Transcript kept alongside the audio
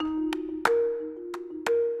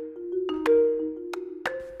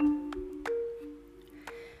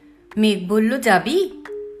মেঘ বলল, যাবি?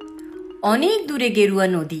 অনেক দূরে গেরুয়া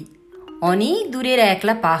নদী, অনেক দূরের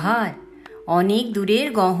একলা পাহাড়, অনেক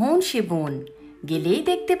দূরের গহন সে বন, গেলেই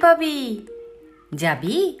দেখতে পাবি।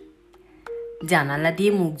 যাবি? জানালা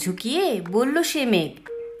দিয়ে মুখ ঝুঁকিয়ে বলল সে মেঘ,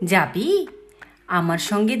 যাবি? আমার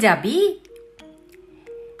সঙ্গে যাবি?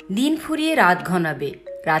 দিন ফুরিয়ে রাত ঘনাবে,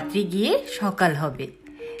 রাত্রি গিয়ে সকাল হবে,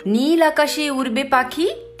 নীল আকাশে উড়বে পাখি,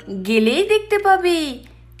 গেলেই দেখতে পাবি।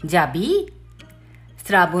 যাবি?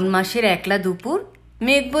 শ্রাবণ মাসের একলা দুপুর,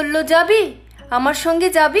 মেঘ বলল, যাবি? আমার সঙ্গে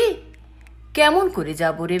যাবি? কেমন করে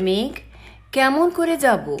যাব রে মেঘ, কেমন করে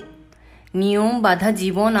যাব? নিয়ম বাঁধা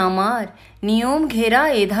জীবন আমার, নিয়ম ঘেরা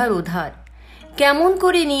এধার ওধার, কেমন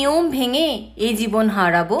করে নিয়ম ভেঙে এ জীবন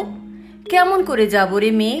হারাবো? কেমন করে যাব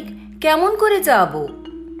রে মেঘ, কেমন করে যাব?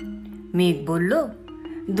 মেঘ বলল,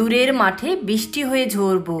 দূরের মাঠে বৃষ্টি হয়ে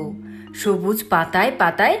ঝরবো, সবুজ পাতায়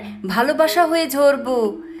পাতায় ভালোবাসা হয়ে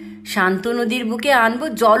ঝরবো, শান্ত নদীর বুকে আনবো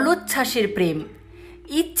জলোচ্ছ্বাসের প্রেম,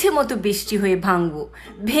 ইচ্ছে মতো বৃষ্টি হয়ে ভাঙবো,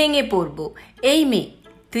 ভেঙে পড়বো। এই মেঘ,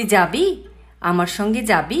 তুই যাবি? আমার সঙ্গে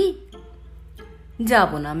যাবি?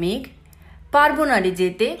 যাব না মেঘ, পারবো না রে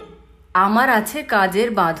যেতে, আমার আছে কাজের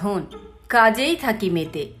বাঁধন, কাজেই থাকি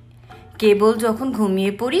মেতে। কেবল যখন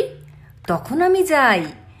ঘুমিয়ে পড়ি তখন আমি যাই,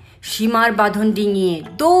 সীমার বাঁধন ডিঙিয়ে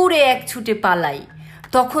দৌড়ে এক ছুটে পালাই,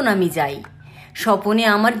 তখন আমি যাই। স্বপনে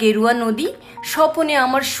আমার গেরুয়া নদী, স্বপনে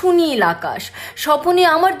আমার সুনীল আকাশ, স্বপনে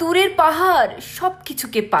আমার দূরের পাহাড়, সব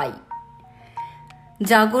কিছুকে পাই।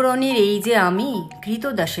 জাগরণের এই যে আমি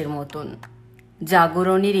কৃতদাসের মতন,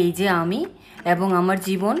 জাগরণের এই যে আমি এবং আমার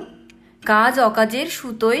জীবন, কাজ অকাজের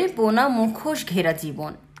সুতোয় বোনা মুখোশ ঘেরা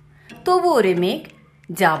জীবন। তবুও রে মেঘ,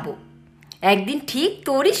 যাব একদিন ঠিক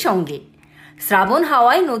তোরই সঙ্গে, শ্রাবণ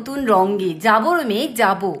হাওয়ায় নতুন রঙ্গে যাব রে মেঘ,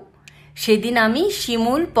 যাব। সেদিন আমি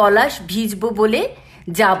শিমুল পলাশ ভিজবো বলে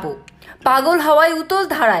যাব, পাগল হাওয়ায় উতল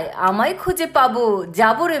ধারায় আমায় খুঁজে পাবো।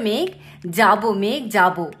 যাব রে মেঘ, যাব মেঘ,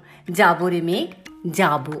 যাব, যাব রে মেঘ,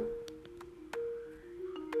 যাব।